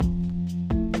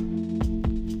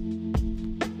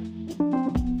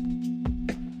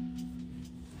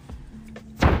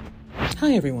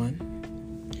Hi, everyone.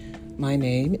 My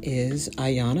name is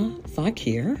Ayana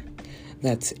Fakir.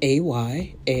 That's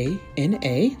AYANA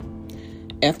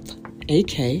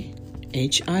FAKHIR.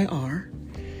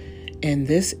 And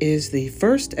this is the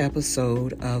first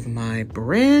episode of my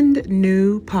brand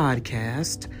new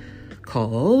podcast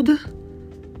called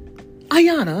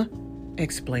Ayana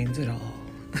Explains It All.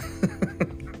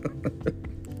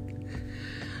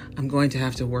 I'm going to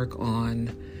have to work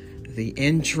on the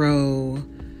intro,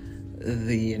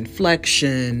 the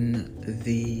inflection,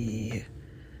 the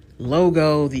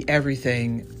logo, the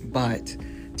everything, but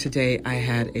today I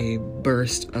had a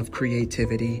burst of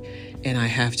creativity and I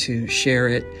have to share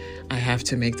it. I have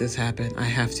to make this happen. I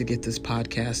have to get this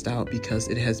podcast out because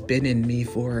it has been in me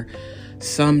for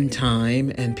some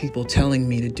time and people telling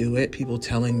me to do it, people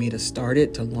telling me to start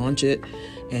it, to launch it,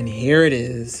 and here it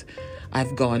is.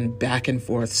 I've gone back and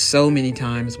forth so many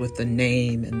times with the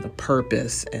name and the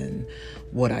purpose and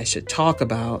what I should talk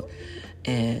about.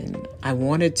 And I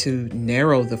wanted to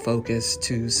narrow the focus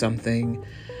to something,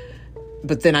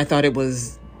 but then I thought it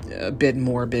was a bit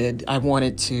morbid. I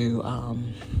wanted to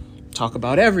talk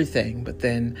about everything, but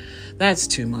then that's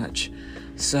too much.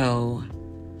 So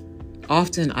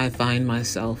often I find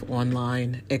myself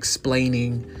online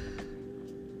explaining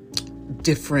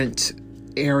different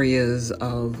areas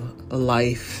of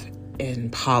life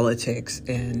and politics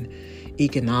and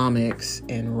economics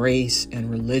and race and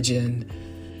religion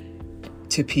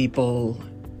to people,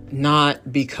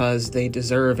 not because they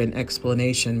deserve an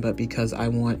explanation, but because I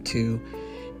want to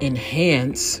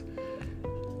enhance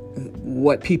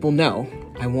what people know.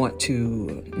 I want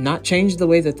to not change the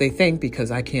way that they think,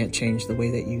 because I can't change the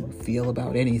way that you feel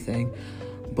about anything,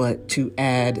 but to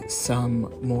add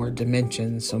some more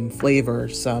dimension, some flavor,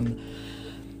 some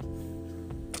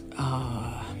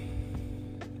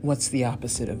what's the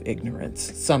opposite of ignorance?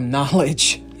 Some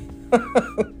knowledge.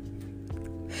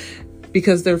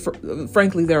 Because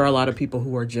frankly, there are a lot of people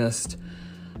who are just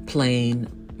plain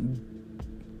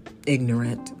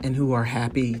ignorant and who are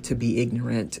happy to be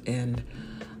ignorant. And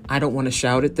I don't want to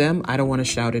shout at them. I don't want to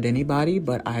shout at anybody,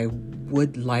 but I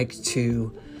would like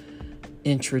to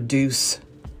introduce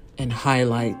and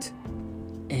highlight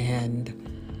and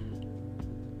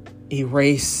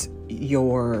erase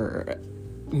your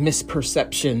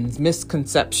misperceptions,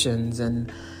 misconceptions,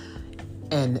 and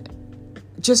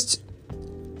just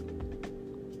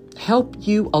help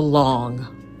you along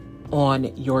on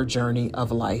your journey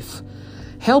of life.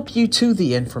 Help you to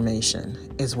the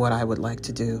information is what I would like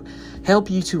to do. Help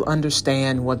you to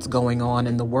understand what's going on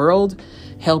in the world.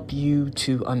 Help you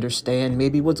to understand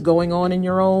maybe what's going on in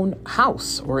your own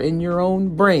house or in your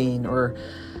own brain, or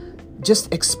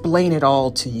just explain it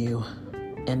all to you.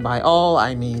 And by all,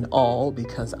 I mean all,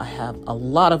 because I have a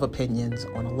lot of opinions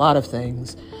on a lot of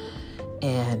things,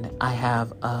 and I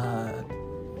have a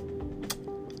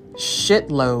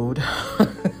shitload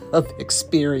of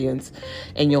experience,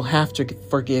 and you'll have to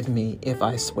forgive me if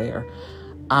I swear.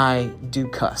 I do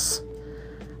cuss.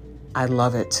 I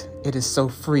love it. It is so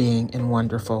freeing and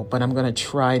wonderful, but I'm going to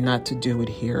try not to do it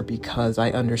here because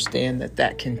I understand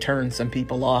that can turn some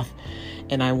people off,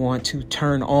 and I want to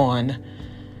turn on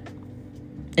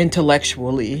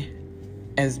intellectually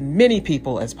as many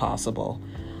people as possible.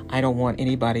 I don't want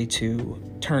anybody to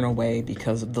turn away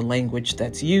because of the language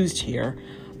that's used here,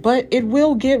 but it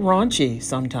will get raunchy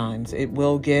sometimes. It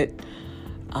will get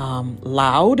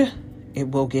loud.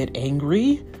 It will get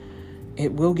angry.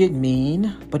 It will get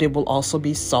mean, but it will also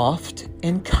be soft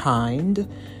and kind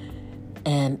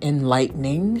and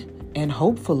enlightening. And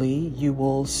hopefully you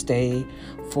will stay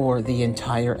for the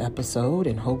entire episode,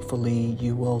 and hopefully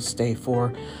you will stay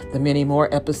for the many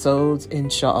more episodes,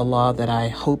 inshallah, that I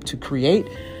hope to create.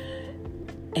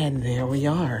 And there we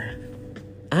are.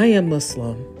 I am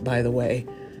Muslim, by the way.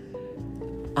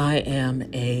 I am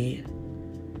a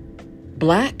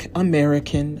Black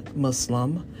American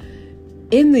Muslim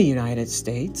in the United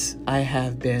States. I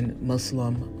have been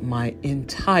Muslim my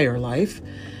entire life.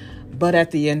 But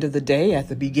at the end of the day, at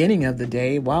the beginning of the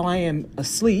day, while I am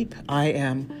asleep, I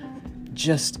am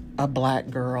just a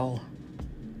Black girl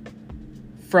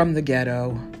from the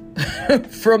ghetto,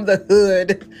 from the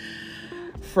hood,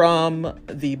 from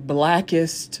the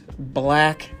blackest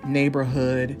Black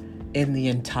neighborhood in the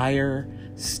entire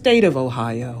state of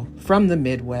Ohio, from the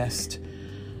Midwest,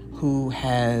 who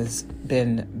has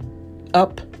been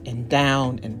up and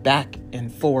down and back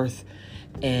and forth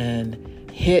and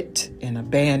hit and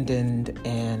abandoned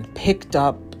and picked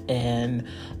up and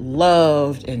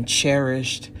loved and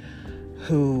cherished,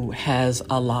 who has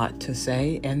a lot to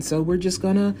say. And so we're just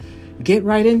gonna get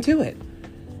right into it.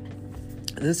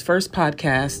 This first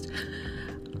podcast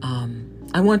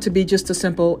I want to be just a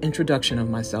simple introduction of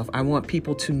myself. I want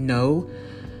people to know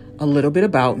a little bit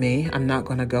about me. I'm not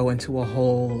going to go into a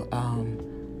whole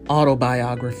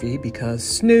autobiography because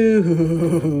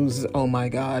snooze. Oh my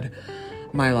God.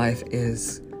 My life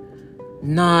is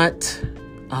not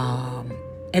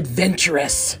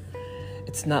adventurous.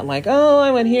 It's not like, oh,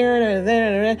 I went here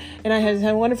and I had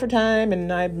a wonderful time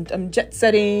and I'm jet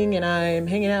setting and I'm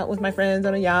hanging out with my friends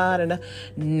on a yacht. And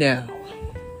no.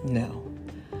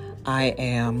 I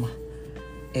am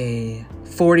a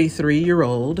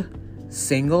 43-year-old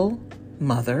single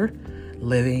mother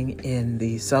living in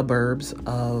the suburbs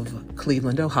of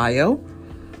Cleveland, Ohio.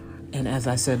 And as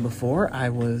I said before, I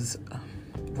was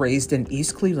raised in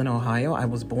East Cleveland, Ohio. I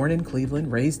was born in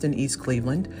Cleveland, raised in East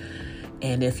Cleveland.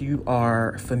 And if you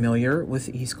are familiar with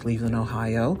East Cleveland,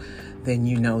 Ohio, then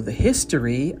you know the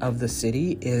history of the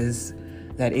city is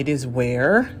that it is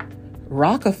where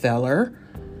Rockefeller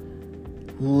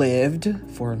lived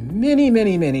for many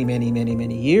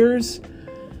years.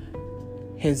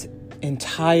 His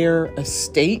entire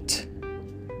estate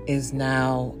is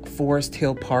now Forest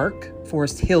Hills Park,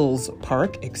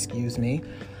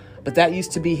 but that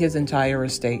used to be his entire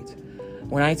estate.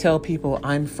 When I tell people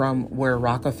I'm from where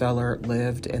Rockefeller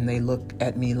lived and they look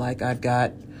at me like I've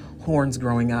got horns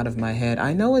growing out of my head,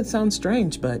 I know it sounds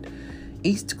strange, but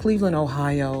East Cleveland,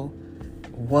 Ohio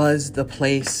was the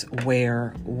place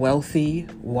where wealthy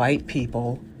white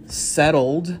people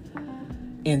settled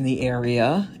in the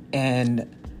area. And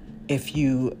if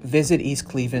you visit East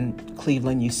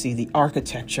Cleveland, you see the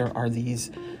architecture are these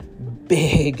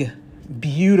big,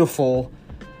 beautiful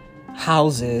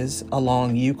houses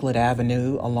along Euclid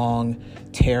Avenue, along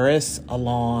Terrace,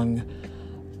 along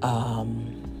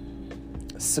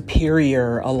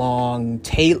Superior, along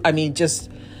Taylor. I mean, just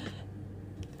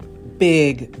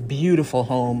big, beautiful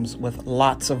homes with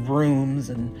lots of rooms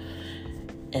and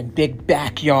big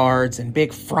backyards and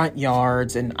big front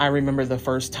yards. And I remember the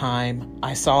first time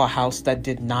I saw a house that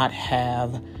did not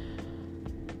have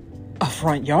a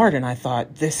front yard, and I thought,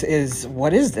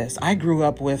 what is this? I grew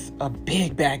up with a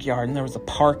big backyard, and there was a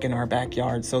park in our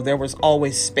backyard, so there was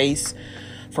always space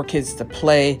for kids to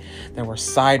play. There were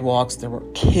sidewalks, there were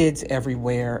kids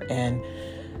everywhere, and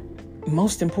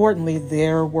most importantly,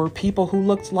 there were people who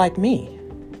looked like me.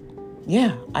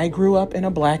 Yeah, I grew up in a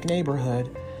black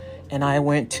neighborhood, and I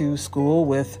went to school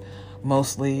with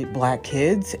mostly black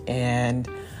kids, and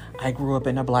I grew up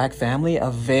in a black family, a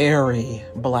very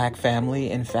black family.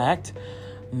 In fact,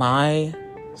 my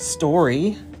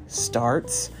story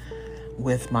starts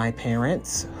with my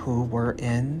parents who were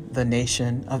in the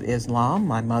Nation of Islam.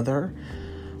 My mother,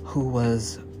 who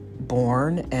was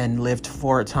born and lived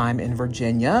for a time in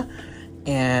Virginia,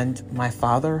 and my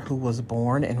father, who was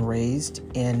born and raised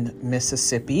in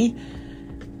Mississippi,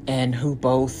 and who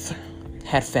both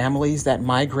had families that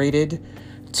migrated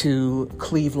to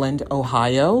Cleveland,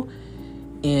 Ohio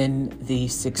in the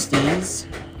 60s.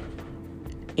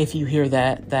 If you hear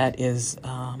that, that is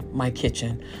my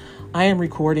kitchen. I am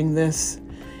recording this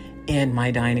in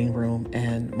my dining room,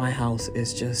 and my house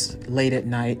is just late at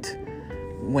night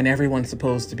when everyone's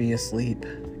supposed to be asleep.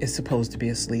 Is supposed to be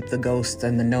asleep. The ghosts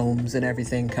and the gnomes and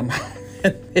everything come out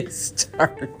and they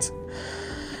start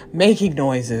making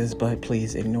noises, but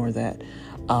please ignore that.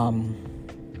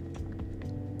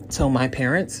 So my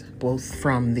parents, both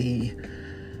from the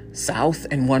South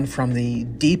and one from the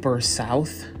deeper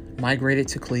South, migrated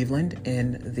to Cleveland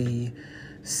in the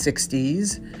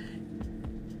 60s.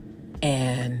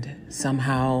 And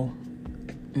somehow,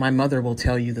 my mother will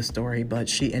tell you the story, but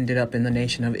she ended up in the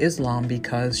Nation of Islam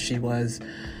because she was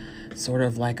sort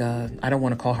of like I don't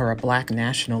want to call her a black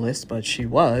nationalist, but she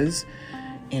was.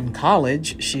 In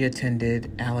college, she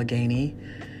attended Allegheny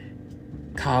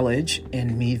College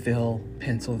in Meadville,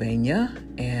 Pennsylvania,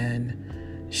 and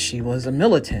she was a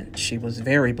militant. She was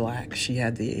very black. She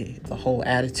had the whole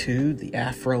attitude, the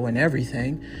afro and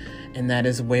everything, and that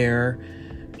is where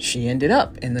she ended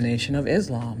up in the Nation of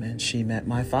Islam. And she met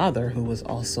my father, who was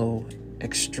also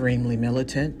extremely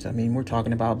militant. I mean, we're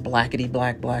talking about blackety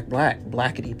black,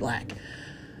 blackety black.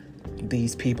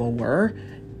 These people were,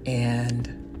 and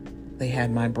they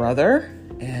had my brother,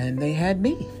 and they had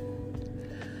me.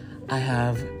 I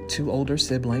have three older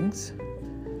siblings,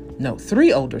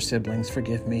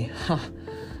 forgive me.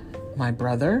 My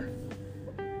brother,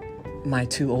 my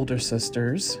two older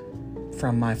sisters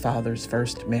from my father's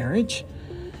first marriage,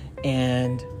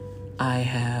 and I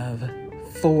have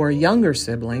 4 younger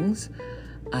siblings.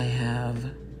 I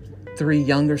have 3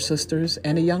 younger sisters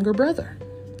and a younger brother.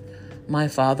 My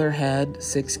father had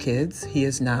 6 kids. He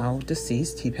is now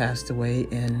deceased. He passed away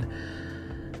in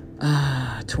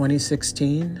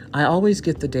 2016. I always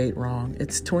get the date wrong.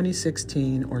 It's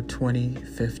 2016 or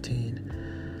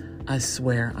 2015. I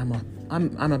swear I'm a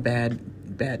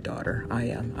bad daughter. I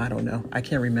am. I don't know. I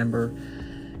can't remember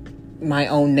my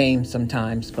own name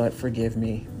sometimes, but forgive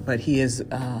me. But he is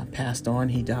passed on.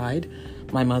 He died.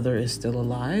 My mother is still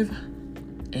alive.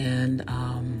 And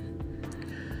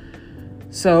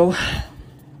so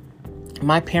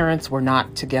my parents were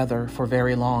not together for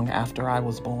very long after I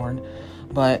was born,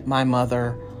 but my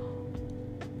mother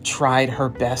tried her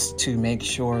best to make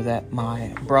sure that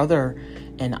my brother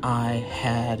and I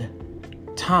had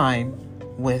time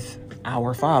with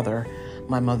our father.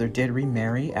 My mother did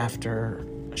remarry after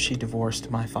she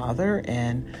divorced my father,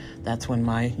 and that's when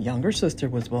my younger sister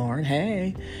was born.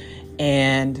 Hey.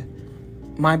 And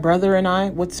my brother and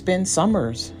I would spend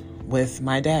summers with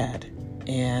my dad.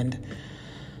 And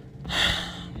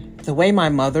the way my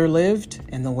mother lived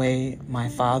and the way my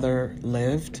father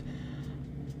lived,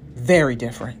 very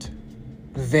different.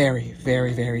 Very,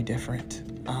 very, very different.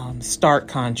 Stark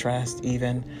contrast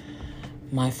even.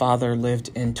 My father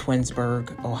lived in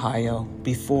Twinsburg, Ohio,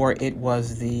 before it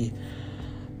was the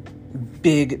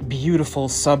big, beautiful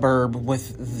suburb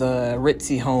with the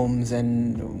ritzy homes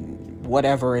and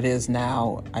whatever it is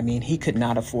now. I mean, he could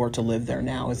not afford to live there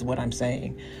now, is what I'm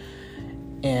saying.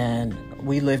 And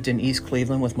we lived in East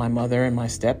Cleveland with my mother and my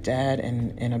stepdad,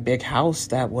 and in a big house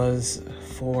that was,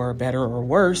 for better or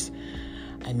worse,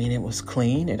 I mean, it was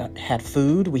clean. It had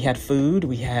food. We had food.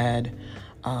 We had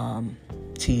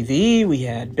TV. We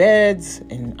had beds.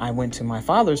 And I went to my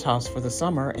father's house for the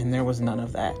summer, and there was none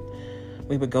of that.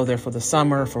 We would go there for the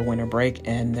summer, for winter break,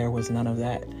 and there was none of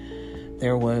that.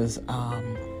 There was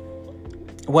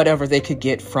whatever they could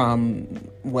get from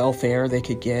welfare. They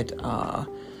could get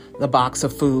the box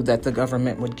of food that the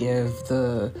government would give,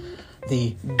 the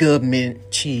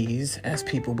government cheese, as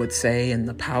people would say, and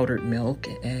the powdered milk.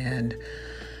 And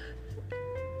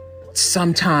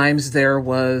sometimes there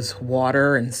was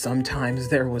water, and sometimes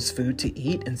there was food to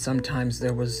eat, and sometimes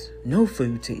there was no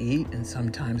food to eat, and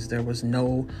sometimes there was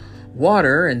no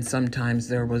water, and sometimes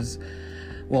there was,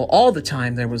 well, all the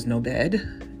time there was no bed,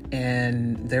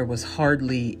 and there was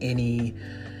hardly any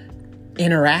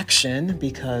interaction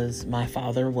because my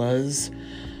father was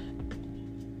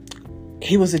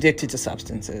addicted to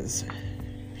substances.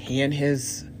 He and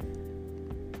his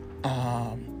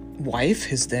wife,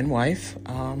 his then wife,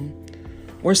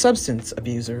 were substance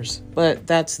abusers, but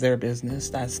that's their business.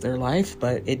 That's their life,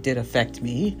 but it did affect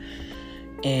me.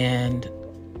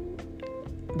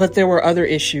 But there were other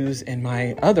issues in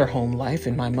my other home life,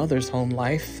 in my mother's home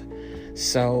life.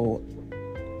 So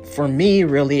for me,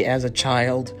 really, as a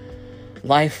child,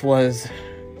 life was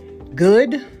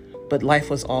good, but life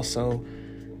was also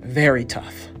very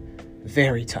tough,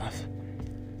 very tough.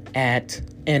 At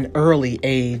an early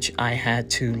age, I had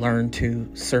to learn to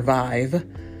survive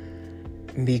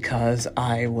because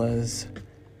I was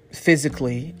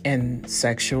physically and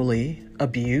sexually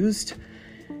abused,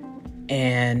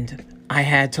 and I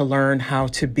had to learn how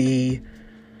to be,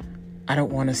 I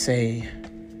don't want to say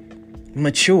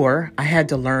mature. I had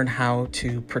to learn how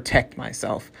to protect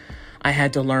myself. I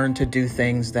had to learn to do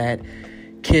things that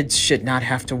kids should not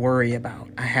have to worry about.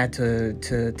 I had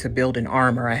to build an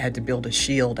armor. I had to build a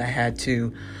shield. I had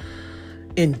to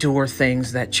endure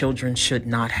things that children should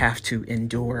not have to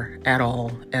endure at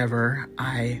all, ever.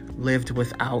 I lived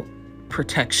without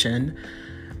protection.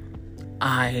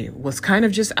 I was kind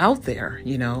of just out there,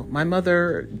 you know. My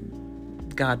mother,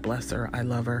 God bless her, I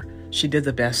love her. She did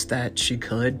the best that she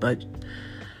could, but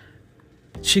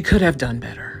she could have done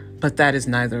better. But that is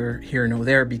neither here nor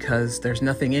there because there's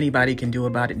nothing anybody can do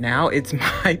about it now. It's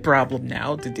my problem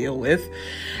now to deal with.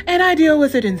 And I deal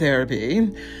with it in therapy.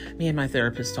 Me and my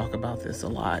therapist talk about this a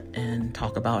lot and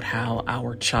talk about how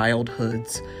our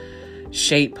childhoods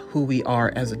shape who we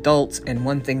are as adults. And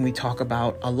one thing we talk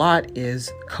about a lot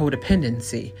is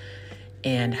codependency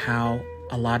and how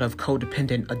a lot of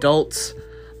codependent adults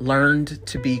learned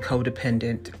to be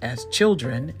codependent as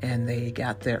children, and they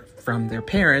got there from their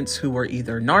parents who were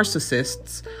either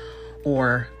narcissists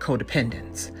or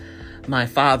codependents. My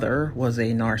father was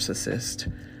a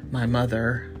narcissist. My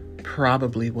mother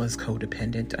probably was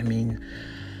codependent. I mean,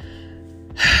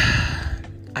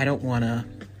 I don't want to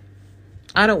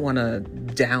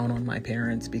down on my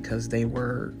parents because they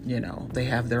were, they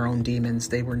have their own demons.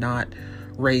 They were not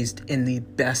raised in the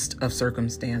best of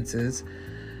circumstances.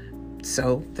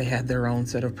 So they had their own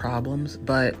set of problems,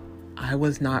 but I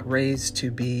was not raised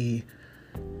to be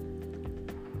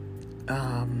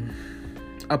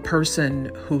a person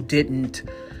who didn't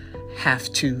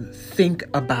have to think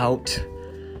about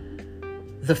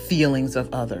the feelings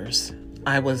of others.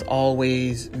 I was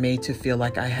always made to feel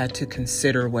like I had to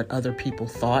consider what other people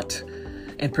thought,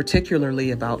 and particularly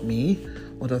about me,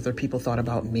 what other people thought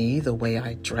about me, the way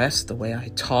I dress, the way I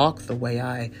talk, the way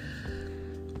I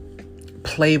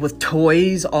play with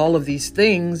toys, all of these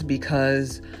things,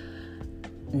 because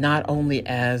not only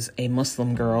as a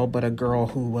Muslim girl, but a girl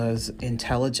who was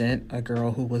intelligent, a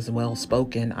girl who was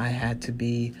well-spoken, I had to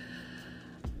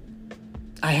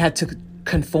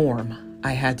conform.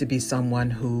 I had to be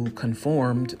someone who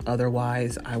conformed.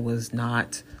 Otherwise, I was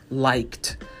not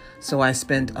liked. So I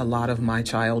spent a lot of my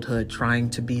childhood trying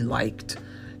to be liked,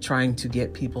 trying to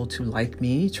get people to like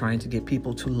me, trying to get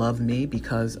people to love me,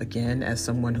 because again, as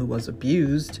someone who was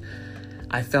abused,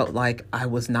 I felt like I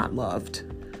was not loved.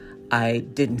 I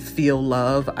didn't feel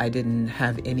love. I didn't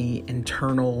have any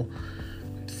internal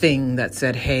thing that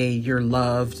said, hey, you're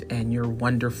loved and you're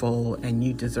wonderful and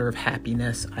you deserve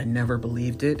happiness. I never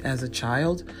believed it as a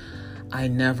child. I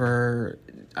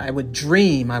would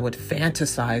dream, I would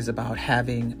fantasize about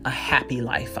having a happy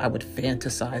life. I would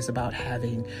fantasize about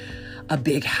having a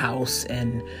big house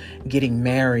and getting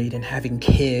married and having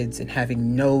kids and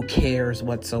having no cares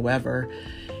whatsoever.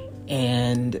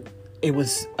 And it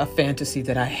was a fantasy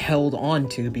that I held on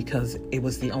to because it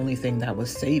was the only thing that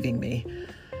was saving me.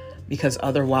 Because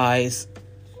otherwise,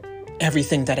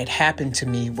 everything that had happened to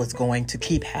me was going to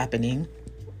keep happening.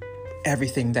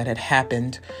 Everything that had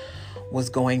happened was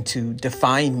going to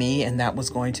define me, and that was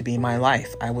going to be my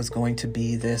life. I was going to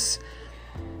be this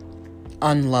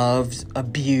unloved,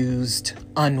 abused,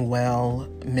 unwell,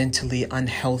 mentally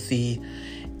unhealthy,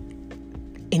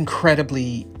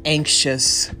 incredibly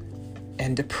anxious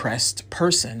and depressed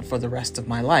person for the rest of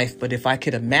my life. But if I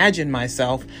could imagine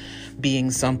myself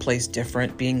being someplace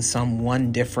different, being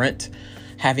someone different,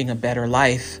 having a better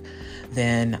life,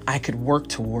 then I could work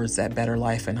towards that better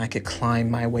life and I could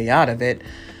climb my way out of it.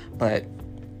 But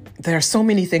there are so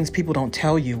many things people don't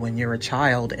tell you when you're a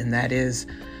child, and that is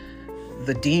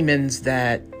the demons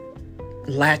that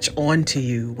latch onto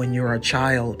you when you're a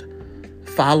child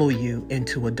follow you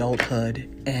into adulthood.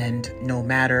 And no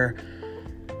matter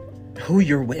who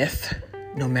you're with,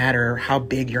 no matter how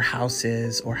big your house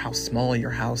is or how small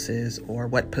your house is or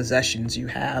what possessions you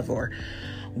have or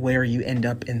where you end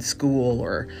up in school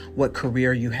or what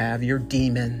career you have, your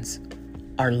demons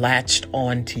are latched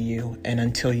onto you. And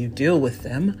until you deal with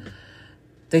them,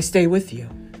 they stay with you.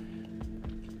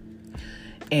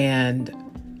 And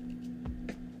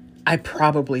I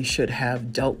probably should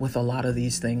have dealt with a lot of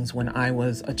these things when I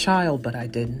was a child, but I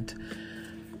didn't.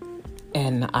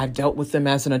 And I dealt with them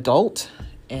as an adult,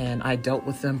 and I dealt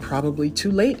with them probably too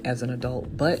late as an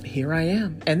adult, but here I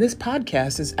am. And this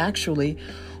podcast is actually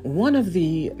one of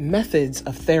the methods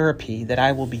of therapy that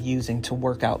I will be using to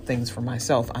work out things for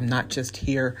myself. I'm not just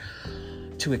here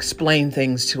to explain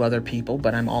things to other people,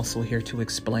 but I'm also here to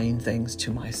explain things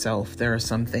to myself. There are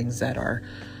some things that are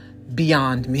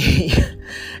beyond me,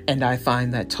 and I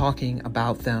find that talking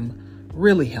about them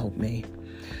really helped me.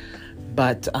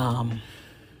 But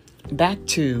back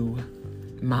to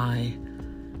my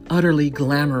utterly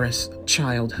glamorous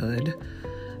childhood.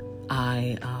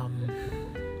 I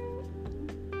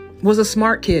was a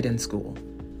smart kid in school,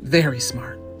 very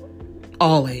smart,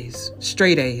 all A's,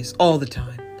 straight A's all the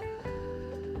time.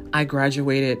 I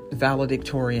graduated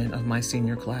valedictorian of my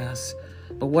senior class,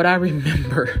 but what I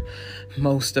remember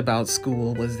most about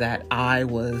school was that I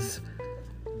was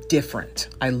different.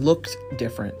 I looked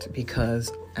different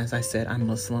because, as I said, I'm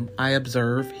Muslim. I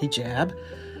observe hijab,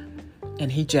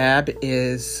 and hijab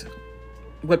is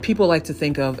what people like to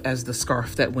think of as the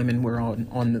scarf that women wear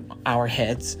on our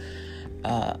heads.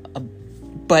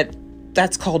 But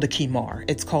that's called a khimar.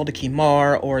 It's called a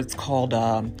khimar, or it's called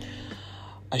a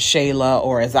shayla,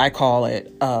 or as I call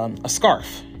it, a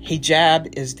scarf.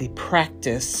 Hijab is the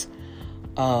practice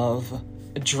of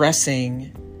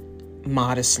dressing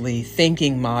modestly,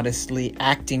 thinking modestly,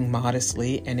 acting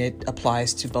modestly, and it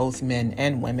applies to both men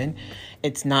and women.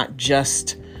 It's not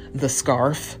just the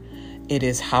scarf. It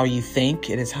is how you think.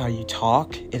 It is how you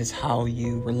talk. It is how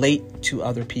you relate to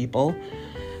other people.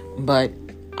 But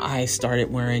I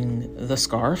started wearing the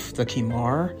scarf, the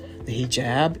khimar, the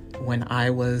hijab when I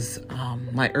was,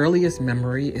 my earliest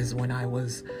memory is when I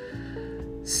was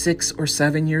 6 or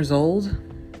 7 years old.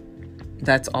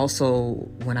 That's also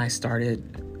when I started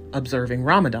observing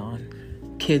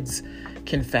Ramadan. Kids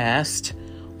can fast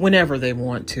whenever they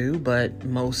want to, but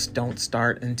most don't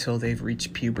start until they've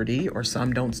reached puberty, or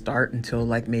some don't start until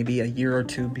like maybe a year or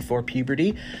two before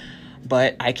puberty.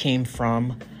 But I came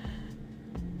from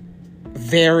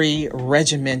very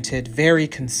regimented, very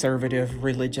conservative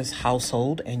religious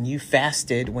household, and you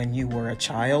fasted when you were a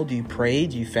child. You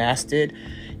prayed, you fasted,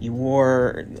 You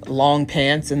wore long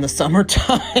pants in the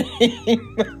summertime.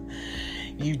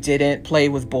 You didn't play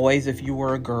with boys if you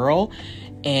were a girl.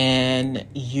 And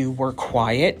you were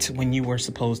quiet when you were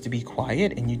supposed to be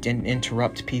quiet. And you didn't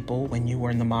interrupt people when you were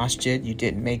in the masjid. You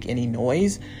didn't make any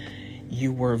noise.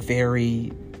 You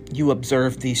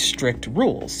observed these strict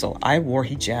rules. So I wore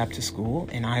hijab to school,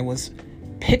 and I was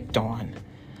picked on.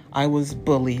 I was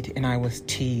bullied, and I was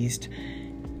teased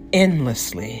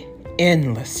endlessly,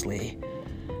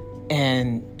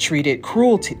 and treated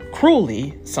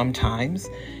cruelly sometimes.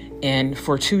 And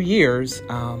for 2 years,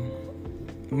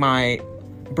 my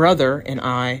brother and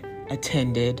I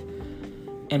attended,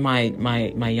 and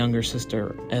my younger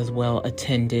sister as well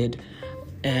attended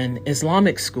an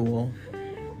Islamic school.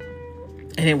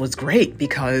 And it was great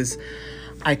because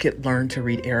I could learn to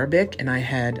read Arabic, and I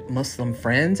had Muslim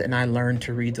friends, and I learned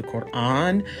to read the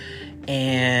Quran.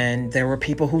 And there were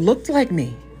people who looked like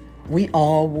me. We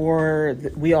all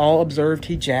observed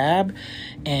hijab,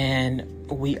 and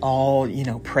we all,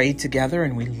 prayed together,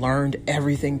 and we learned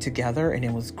everything together, and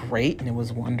it was great, and it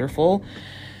was wonderful.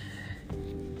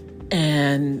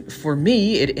 And for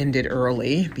me, it ended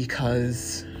early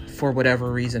because for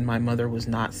whatever reason, my mother was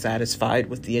not satisfied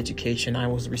with the education I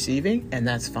was receiving, and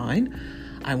that's fine.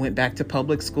 I went back to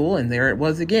public school, and there it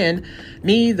was again,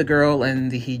 me, the girl in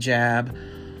the hijab,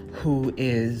 who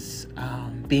is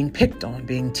being picked on,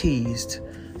 being teased.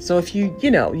 So if you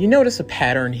notice a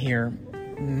pattern here,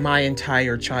 my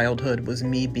entire childhood was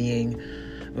me being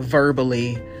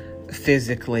verbally,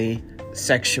 physically,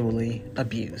 sexually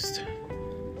abused.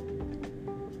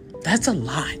 That's a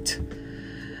lot.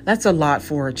 That's a lot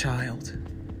for a child.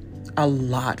 A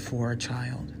lot for a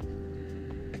child.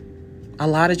 A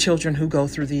lot of children who go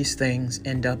through these things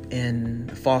end up in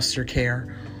foster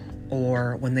care,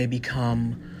 or when they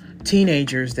become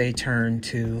teenagers, they turn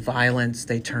to violence,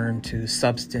 they turn to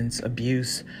substance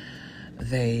abuse,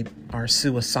 they are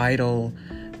suicidal,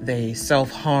 they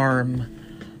self-harm.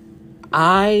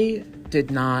 I did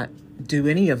not do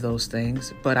any of those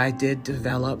things, but I did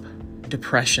develop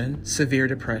depression, severe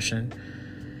depression,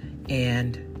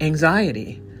 and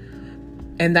anxiety.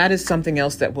 And that is something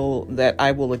else that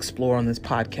I will explore on this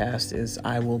podcast. Is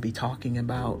I will be talking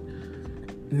about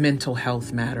mental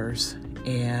health matters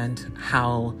and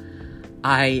how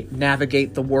I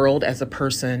navigate the world as a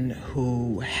person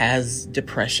who has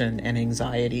depression and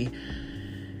anxiety.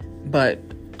 But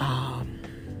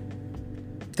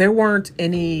there weren't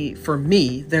any, for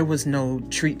me, there was no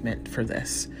treatment for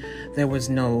this. There was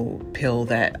no pill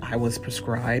that I was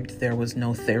prescribed. There was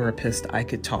no therapist I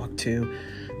could talk to.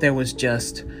 There was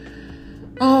just,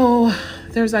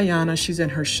 there's Ayana. She's in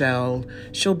her shell.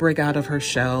 She'll break out of her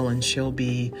shell and she'll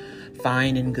be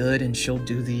fine and good, and she'll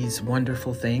do these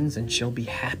wonderful things, and she'll be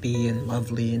happy and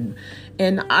lovely.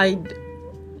 And I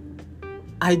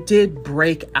did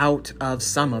break out of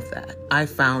some of that. I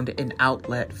found an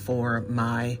outlet for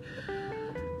my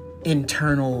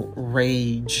internal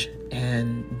rage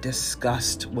and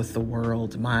disgust with the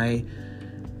world, my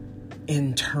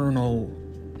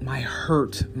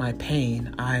hurt, my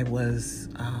pain. I was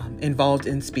involved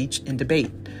in speech and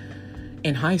debate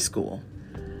in high school.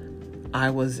 I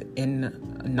was in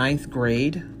 9th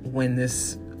grade when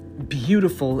this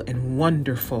beautiful and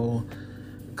wonderful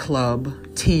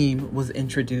club team was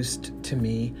introduced to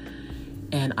me,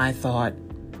 and I thought,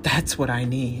 that's what I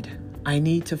need. I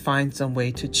need to find some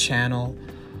way to channel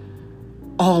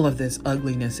all of this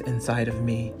ugliness inside of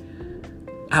me,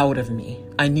 out of me.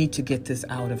 I need to get this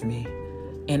out of me.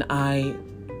 And I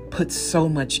put so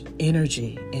much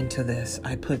energy into this.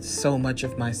 I put so much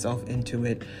of myself into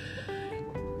it.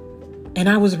 And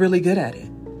I was really good at it.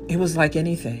 It was like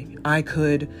anything. I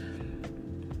could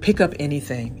pick up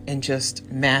anything and just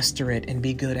master it and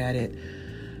be good at it,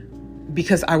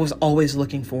 because I was always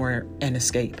looking for an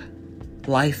escape.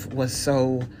 Life was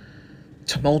so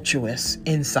tumultuous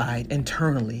inside,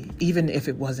 internally. Even if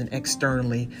it wasn't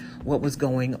externally, what was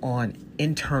going on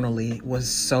internally was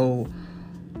so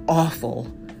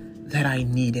awful that I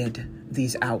needed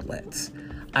these outlets.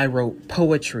 I wrote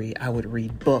poetry. I would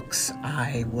read books.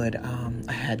 I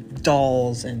had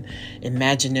dolls and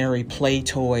imaginary play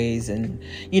toys and,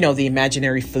 the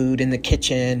imaginary food in the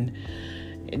kitchen.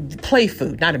 Play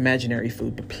food, not imaginary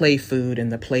food, but play food in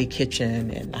the play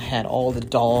kitchen. And I had all the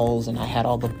dolls and I had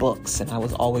all the books, and I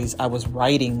was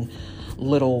writing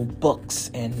little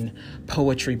books and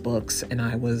poetry books, and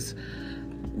I was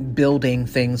building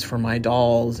things for my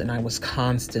dolls, and I was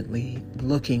constantly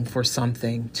looking for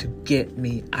something to get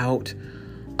me out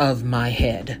of my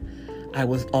head. I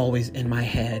was always in my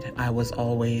head. I was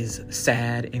always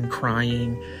sad and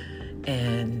crying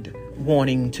and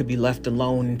wanting to be left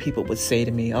alone, and people would say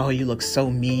to me, "Oh, you look so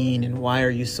mean, and why are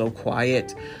you so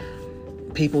quiet?"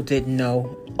 People didn't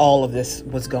know all of this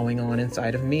was going on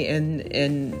inside of me, and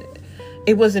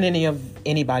it wasn't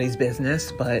anybody's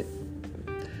business. But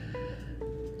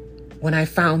when I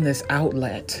found this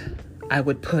outlet, I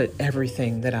would put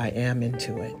everything that I am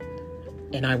into it.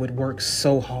 And I would work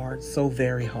so hard, so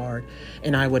very hard.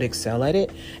 And I would excel at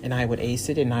it, and I would ace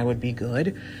it, and I would be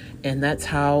good. And that's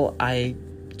how I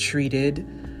treated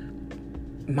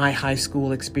my high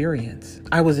school experience.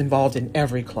 I was involved in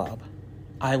every club.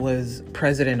 I was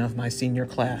president of my senior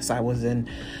class. I was in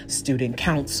student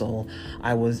council.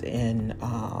 I was in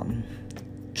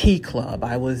Key Club.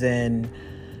 I was in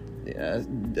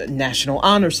National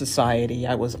Honor Society.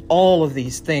 I was all of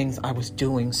these things. I was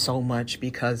doing so much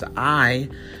because I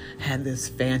had this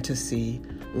fantasy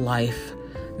life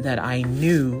that I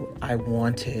knew I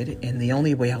wanted, and the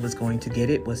only way I was going to get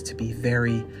it was to be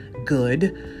very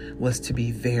good, was to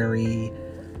be very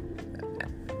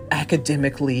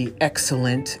academically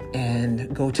excellent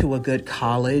and go to a good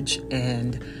college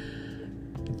and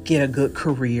get a good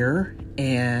career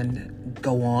and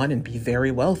go on and be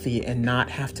very wealthy and not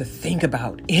have to think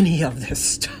about any of this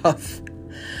stuff.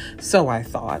 So I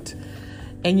thought.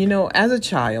 And as a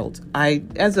child,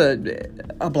 as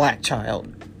a black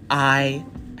child, I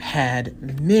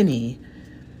had many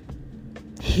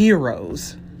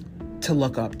heroes to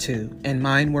look up to, and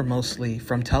mine were mostly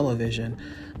from television.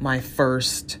 My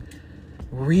first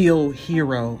real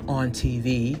hero on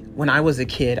TV, when I was a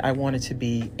kid, I wanted to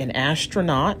be an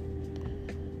astronaut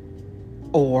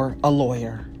or a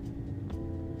lawyer.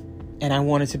 And I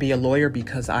wanted to be a lawyer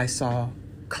because I saw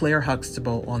Claire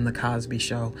Huxtable on The Cosby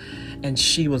Show, and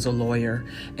she was a lawyer,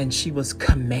 and she was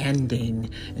commanding,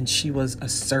 and she was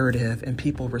assertive, and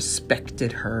people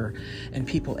respected her, and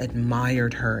people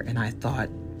admired her. And I thought,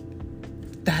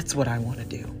 that's what I want to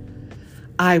do.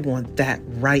 I want that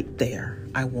right there.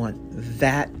 I want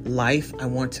that life. I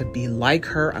want to be like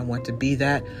her. I want to be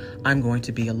that. I'm going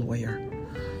to be a lawyer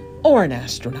or an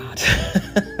astronaut.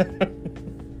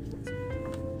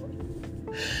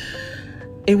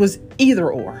 It was either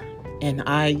or. And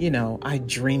I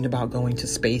dreamed about going to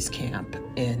space camp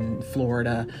in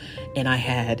Florida, and I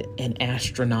had an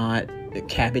astronaut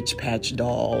Cabbage Patch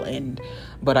doll,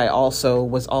 but I also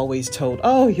was always told,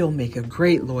 "Oh, you'll make a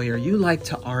great lawyer. You like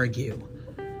to argue."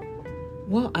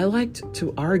 Well, I liked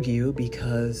to argue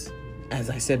because, as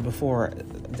I said before,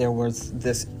 there was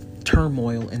this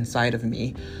turmoil inside of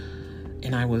me,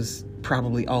 and I was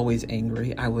probably always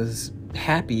angry. I was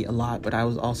happy a lot, but I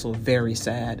was also very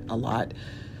sad a lot.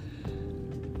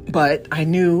 But I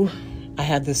knew I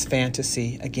had this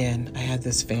fantasy, I had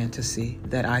this fantasy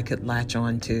that I could latch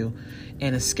on to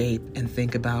and escape and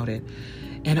think about it.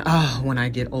 And when I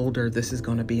get older, this is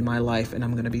going to be my life, and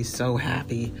I'm going to be so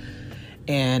happy.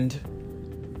 And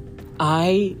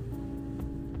I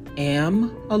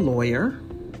am a lawyer.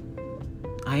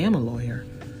 I am a lawyer.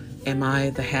 Am I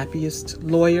the happiest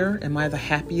lawyer? Am I the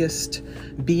happiest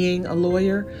being a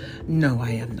lawyer? No,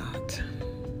 I am not.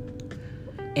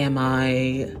 Am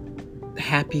I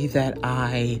happy that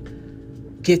I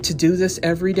get to do this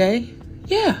every day?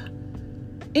 Yeah,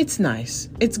 it's nice.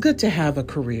 It's good to have a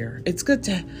career. It's good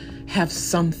to have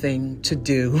something to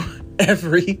do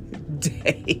every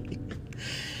day.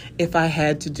 If I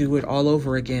had to do it all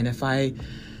over again, if I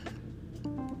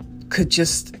could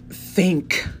just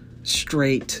think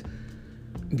straight,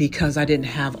 because I didn't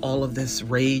have all of this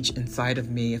rage inside of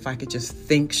me, if I could just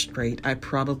think straight, I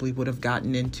probably would have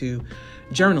gotten into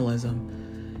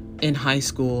journalism. In high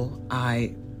school,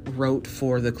 I wrote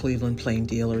for the Cleveland Plain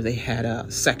Dealer. They had a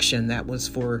section that was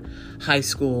for high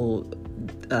school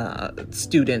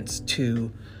students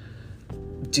to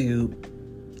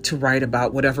write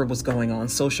about whatever was going on,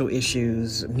 social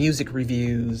issues, music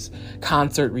reviews,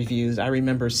 concert reviews. I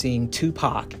remember seeing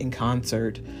Tupac in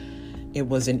concert. It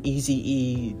was an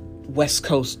Eazy-E West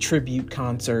Coast tribute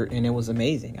concert, and it was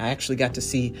amazing. I actually got to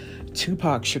see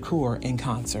Tupac Shakur in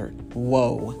concert.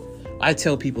 Whoa. I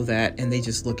tell people that, and they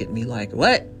just look at me like,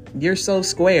 "What? You're so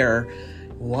square.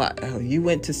 What? Oh, you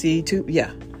went to see Tupac?"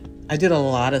 Yeah, I did a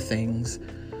lot of things.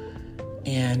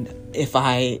 And if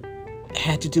I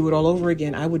had to do it all over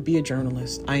again, I would be a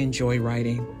journalist. I enjoy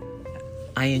writing.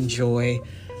 I enjoy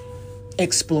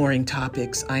exploring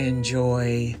topics. I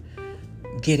enjoy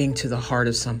getting to the heart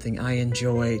of something. I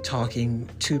enjoy talking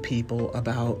to people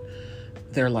about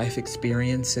their life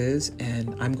experiences,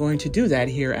 and I'm going to do that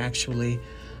here. Actually,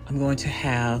 I'm going to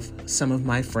have some of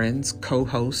my friends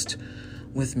co-host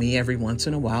with me every once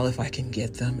in a while if I can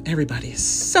get them. Everybody is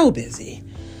so busy.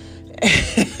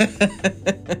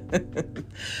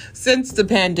 Since the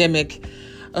pandemic,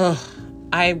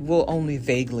 I will only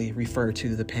vaguely refer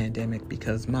to the pandemic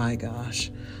because, my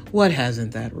gosh, what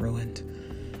hasn't that ruined?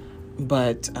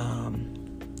 But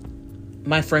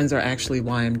my friends are actually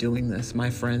why I'm doing this. My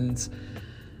friends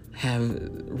have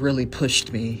really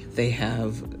pushed me. They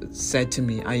have said to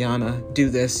me, Ayana, do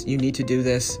this. You need to do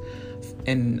this.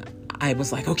 And I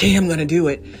was like, okay, I'm going to do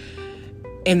it.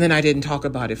 And then I didn't talk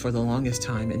about it for the longest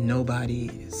time, and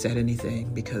nobody said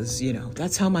anything because,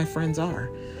 that's how my friends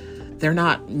are. They're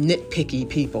not nitpicky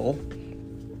people.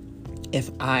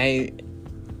 If I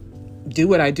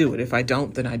do it, I do it. If I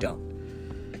don't, then I don't.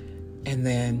 And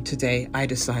then today I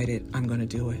decided I'm going to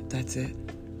do it. That's it.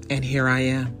 And here I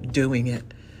am doing it.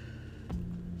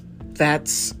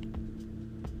 That's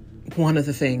one of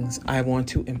the things I want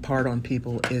to impart on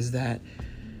people is that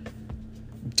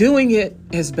doing it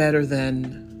is better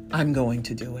than I'm going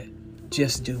to do it.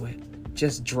 Just do it.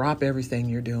 Just drop everything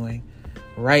you're doing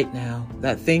right now.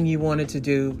 That thing you wanted to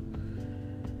do,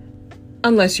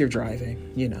 unless you're driving,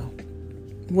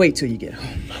 wait till you get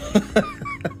home.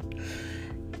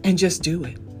 And just do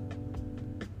it.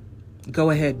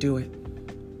 Go ahead, do it.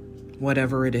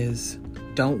 Whatever it is.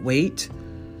 Don't wait.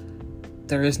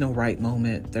 There is no right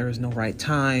moment. There is no right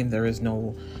time. There is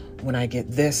no when I get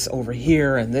this over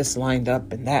here and this lined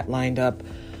up and that lined up.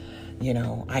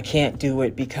 I can't do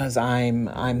it because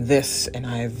I'm this and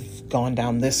I've gone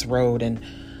down this road. And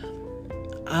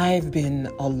I've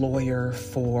been a lawyer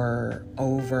for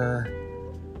over,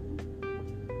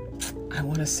 I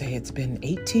want to say it's been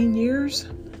 18 years.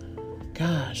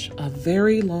 Gosh, a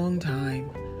very long time.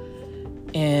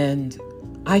 And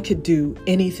I could do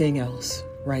anything else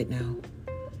right now.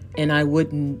 And I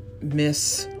wouldn't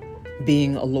miss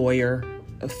being a lawyer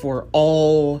for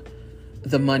all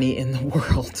the money in the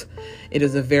world. It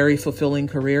is a very fulfilling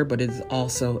career, but it is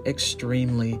also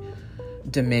extremely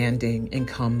demanding and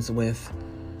comes with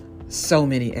so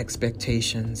many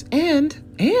expectations. And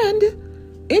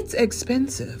it's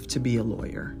expensive to be a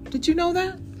lawyer. Did you know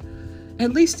that?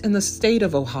 At least in the state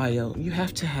of Ohio, you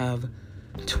have to have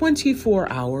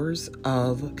 24 hours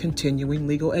of continuing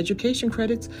legal education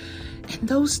credits. And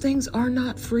those things are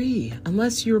not free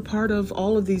unless you're part of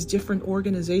all of these different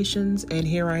organizations. And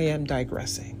here I am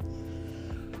digressing.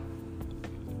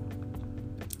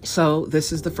 So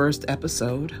this is the first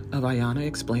episode of Ayana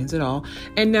Explains It All.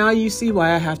 And now you see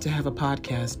why I have to have a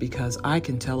podcast, because I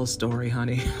can tell a story,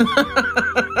 honey.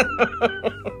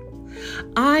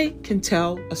 I can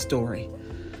tell a story.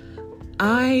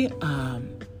 I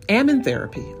am in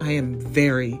therapy. I am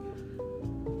very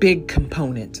big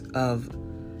component of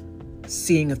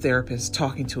seeing a therapist,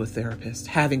 talking to a therapist,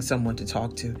 having someone to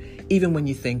talk to, even when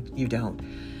you think you don't.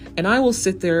 And I will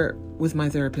sit there with my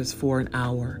therapist for an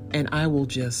hour and I will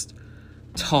just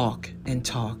talk,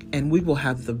 and we will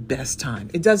have the best time.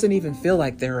 It doesn't even feel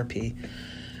like therapy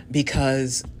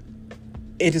because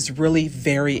it is really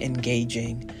very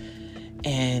engaging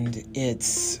and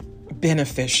it's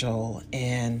beneficial,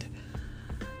 and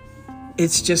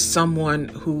it's just someone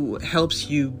who helps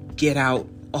you get out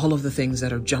all of the things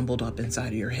that are jumbled up inside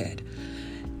of your head.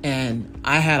 And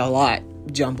I had a lot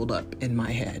jumbled up in my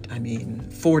head.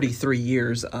 43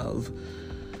 years of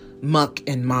muck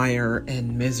and mire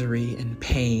and misery and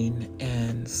pain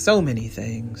and so many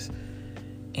things.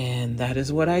 And that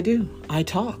is what I do. I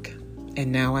talk.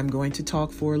 And now I'm going to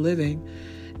talk for a living.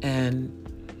 And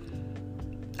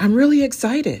I'm really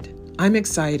excited. I'm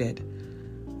excited.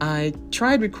 I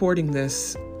tried recording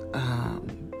this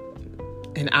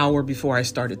an hour before I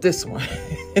started this one.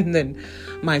 And then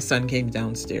my son came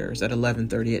downstairs at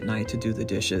 11:30 at night to do the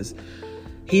dishes.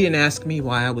 He didn't ask me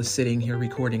why I was sitting here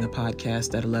recording a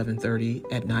podcast at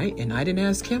 11:30 at night, and I didn't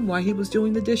ask him why he was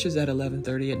doing the dishes at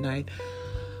 11:30 at night.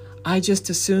 I just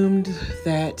assumed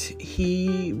that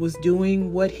he was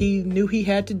doing what he knew he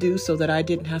had to do so that I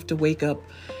didn't have to wake up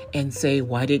and say,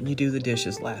 why didn't you do the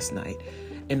dishes last night?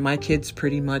 And my kids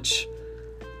pretty much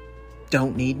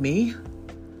don't need me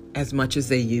as much as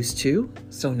they used to.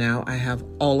 So now I have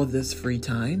all of this free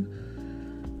time,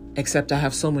 except I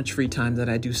have so much free time that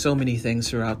I do so many things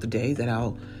throughout the day that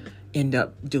I'll end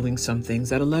up doing some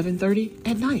things at 11:30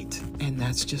 at night. And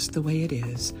that's just the way it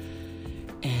is.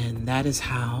 And that is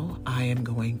how I am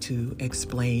going to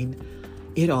explain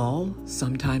it all.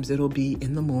 Sometimes it'll be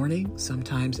in the morning.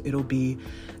 Sometimes it'll be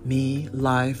me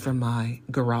live from my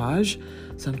garage.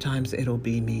 Sometimes it'll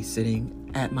be me sitting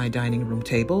at my dining room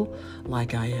table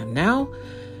like I am now.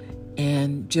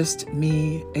 And just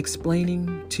me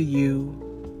explaining to you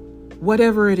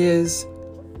whatever it is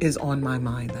on my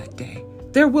mind that day.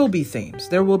 There will be themes.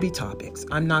 There will be topics.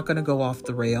 I'm not going to go off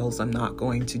the rails. I'm not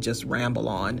going to just ramble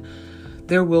on.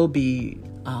 There will be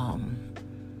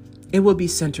It will be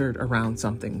centered around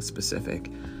something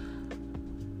specific.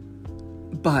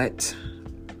 But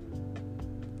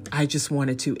I just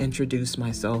wanted to introduce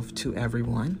myself to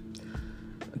everyone.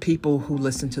 People who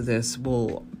listen to this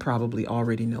will probably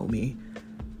already know me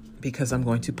because I'm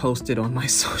going to post it on my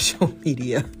social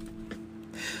media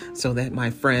so that my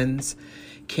friends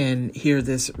can hear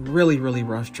this really, really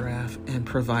rough draft and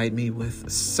provide me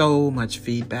with so much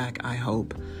feedback, I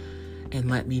hope, and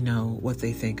let me know what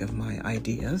they think of my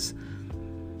ideas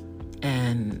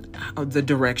and the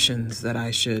directions that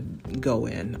I should go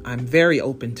in. I'm very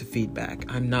open to feedback.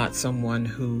 I'm not someone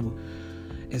who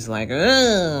is like,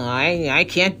 oh, I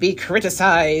can't be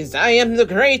criticized. I am the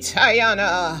great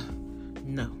Ayana.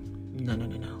 No.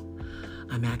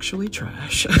 I'm actually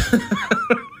trash.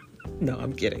 No,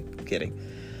 I'm kidding.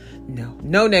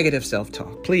 No negative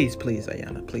self-talk. Please,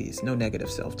 Ayana, please. No negative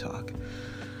self-talk.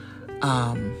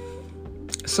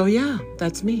 So yeah,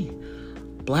 that's me.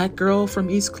 Black girl from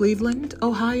East Cleveland,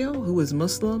 Ohio, who is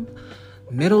Muslim,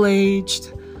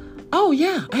 middle-aged. Oh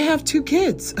yeah, I have 2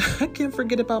 kids. I can't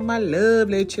forget about my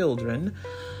lovely children.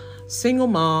 Single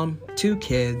mom, 2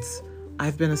 kids.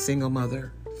 I've been a single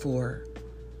mother for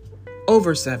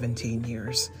over 17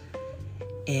 years.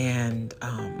 And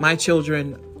my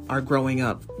children are growing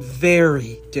up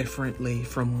very differently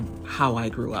from how I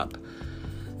grew up.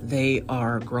 They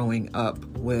are growing up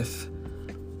with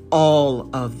all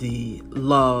of the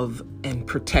love and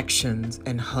protections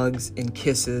and hugs and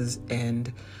kisses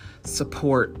and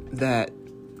support that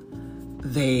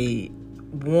they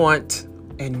want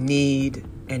and need,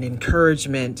 and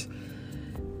encouragement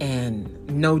and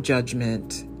no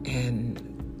judgment. And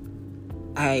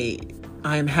I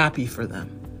am happy for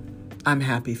them. I'm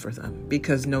happy for them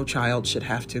because no child should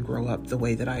have to grow up the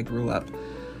way that I grew up.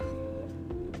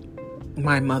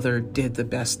 My mother did the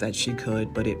best that she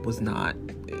could, but it was not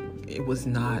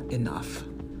enough.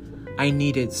 I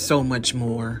needed so much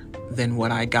more than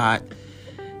what I got.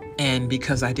 And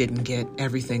because I didn't get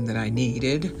everything that I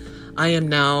needed, I am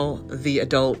now the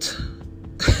adult,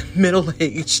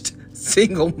 middle-aged,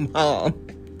 single mom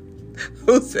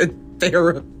who's in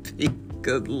therapy.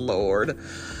 Good Lord.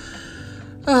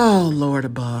 Oh, Lord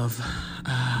above.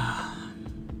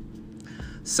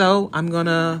 So I'm going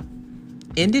to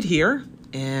end it here,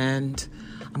 and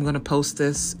I'm going to post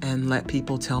this and let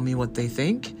people tell me what they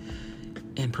think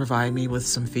and provide me with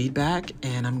some feedback.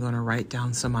 And I'm going to write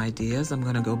down some ideas. I'm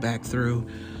going to go back through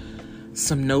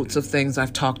some notes of things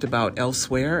I've talked about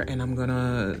elsewhere, and I'm going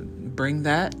to bring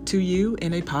that to you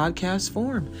in a podcast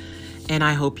form. And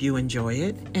I hope you enjoy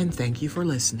it, and thank you for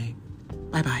listening.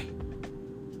 Bye-bye.